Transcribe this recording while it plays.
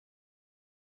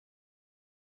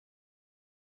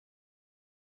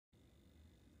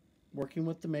working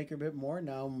with the Makerbit more.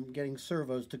 Now I'm getting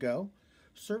servos to go.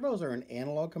 Servos are an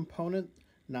analog component,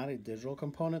 not a digital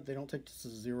component. They don't take just a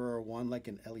 0 or 1 like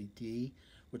an LED,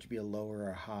 which would be a low or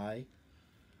a high.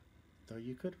 Though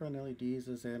you could run LEDs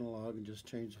as analog and just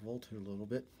change the voltage a little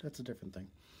bit. That's a different thing.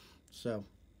 So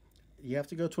you have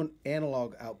to go to an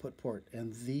analog output port.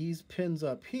 And these pins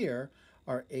up here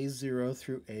are A0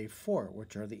 through A4,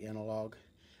 which are the analog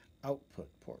output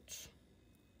ports.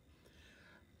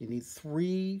 You need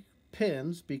 3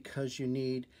 pins because you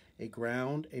need a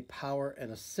ground, a power,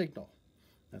 and a signal.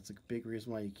 That's a big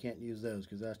reason why you can't use those,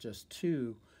 because that's just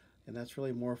 2, and that's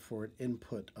really more for an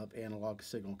input of analog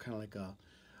signal, kind of like a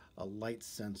light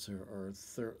sensor or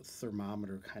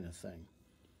thermometer kind of thing,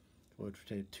 which would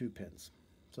take 2 pins.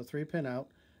 So 3-pin out,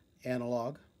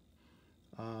 analog.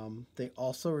 They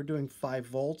also are doing 5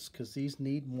 volts because these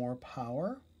need more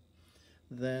power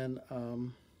than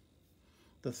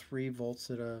the 3 volts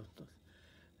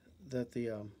that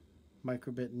the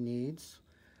Microbit needs.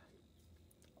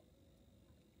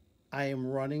 I am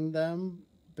running them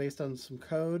based on some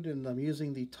code, and I'm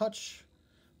using the touch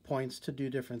points to do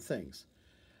different things.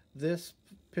 This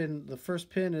pin, the first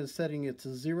pin, is setting it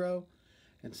to 0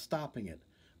 and stopping it.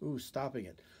 Ooh, stopping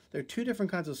it. There are 2 different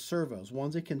kinds of servos.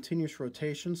 One's a continuous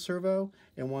rotation servo,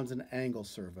 and one's an angle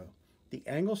servo. The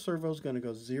angle servo is going to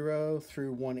go 0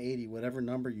 through 180, whatever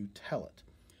number you tell it.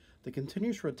 The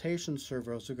continuous rotation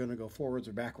servos are going to go forwards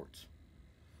or backwards,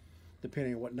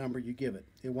 depending on what number you give it.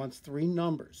 It wants 3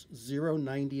 numbers, 0,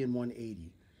 90, and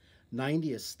 180.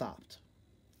 90 is stopped.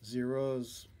 0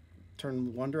 is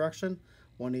turn one direction,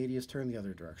 180 is turn the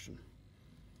other direction.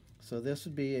 So this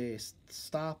would be a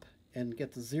stop and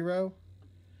get to 0.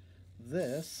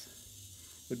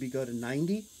 This would be go to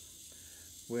 90,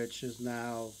 which is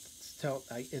now,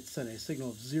 it's sending a signal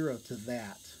of 0 to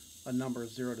that, a number of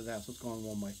 0 to that, so it's going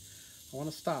one way. I want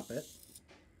to stop it.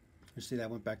 You see that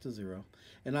went back to 0.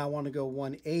 And I want to go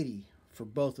 180 for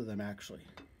both of them, actually.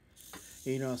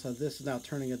 And you know, so this is now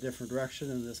turning a different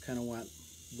direction, and this kind of went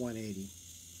 180.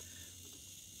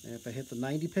 And if I hit the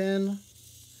 90 pin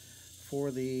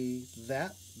for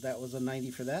that was a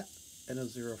 90 for that, and a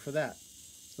 0 for that.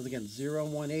 So again, 0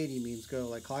 and 180 means go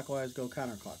like clockwise, go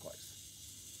counterclockwise.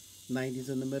 90's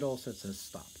in the middle, so it says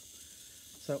stop.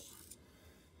 So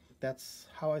that's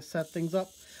how I set things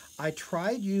up. I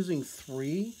tried using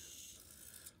 3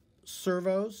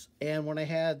 servos, and when I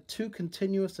had 2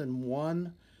 continuous and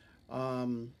 1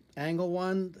 angle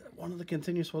one of the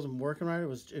continuous wasn't working right. It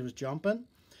was jumping.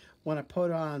 When I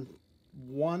put on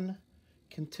 1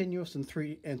 continuous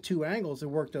and 2 angles, it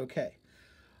worked okay.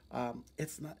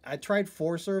 It's not. I tried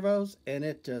 4 servos, and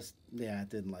it just, it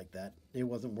didn't like that. It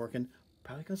wasn't working.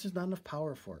 Probably because there's not enough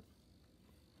power for it.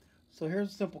 So here's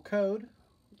a simple code.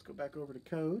 Let's go back over to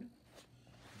code.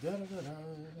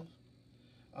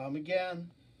 Again,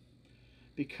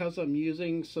 because I'm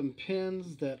using some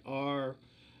pins that are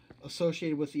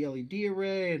associated with the LED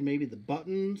array and maybe the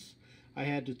buttons, I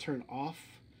had to turn off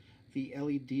the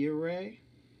LED array,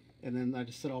 and then I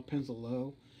just set all pins to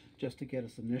low just to get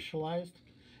us initialized.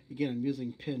 Again, I'm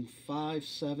using pin 5,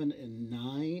 7, and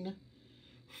 9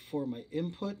 for my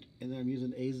input, and then I'm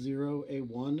using A0,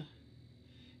 A1,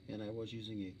 and I was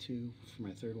using A2 for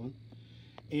my third one.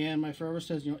 And my forever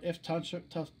says, if touch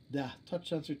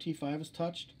sensor T5 is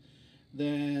touched,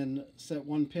 then set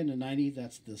 1 pin to 90,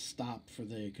 that's the stop for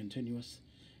the continuous,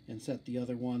 and set the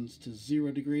other ones to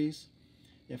 0 degrees.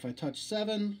 If I touch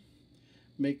 7,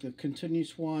 make the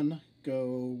continuous one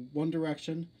go one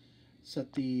direction,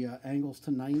 set the angles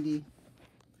to 90,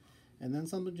 and then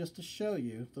something just to show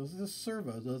you. Those are the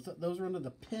servos. Those are under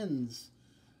the pins.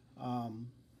 You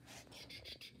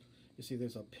see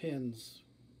there's a pins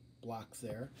block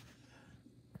there.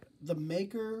 The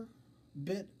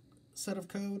Makerbit set of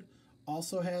code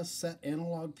also has set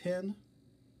analog pin,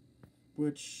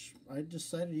 which I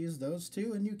decided to use those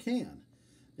too, and you can.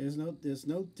 There's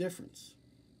no difference.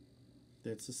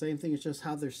 It's the same thing. It's just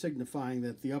how they're signifying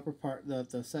that the upper part,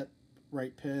 the set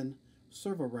right pin,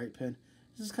 servo right pin,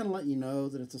 just kind of let you know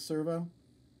that it's a servo.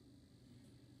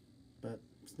 But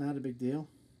it's not a big deal.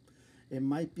 It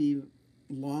might be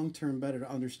long-term better to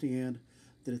understand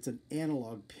that it's an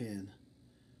analog pin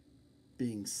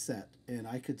being set, and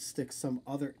I could stick some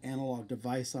other analog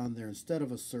device on there instead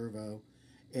of a servo,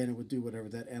 and it would do whatever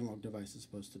that analog device is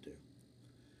supposed to do.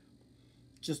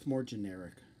 Just more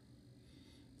generic.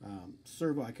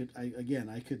 Servo, I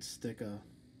could stick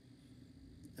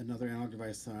another analog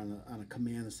device on a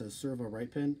command that says servo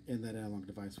right pin, and that analog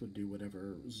device would do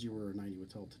whatever 0 or 90 would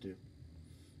tell it to do.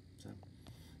 So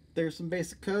there's some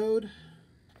basic code,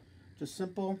 just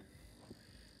simple.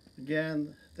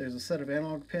 Again, there's a set of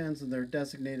analog pins, and they're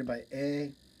designated by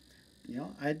A. You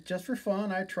know, I just for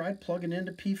fun, I tried plugging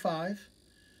into P5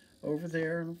 over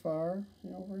there and far,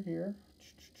 over here.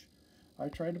 I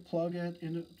tried to plug a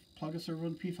servo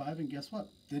into P5, and guess what?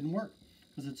 Didn't work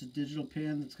because it's a digital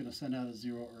pin that's going to send out a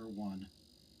 0 or 1,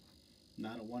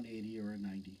 not a 180 or a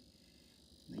 90.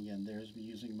 And again, there's me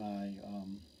using my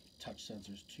touch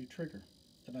sensors to trigger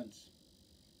events.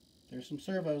 There's some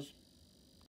servos.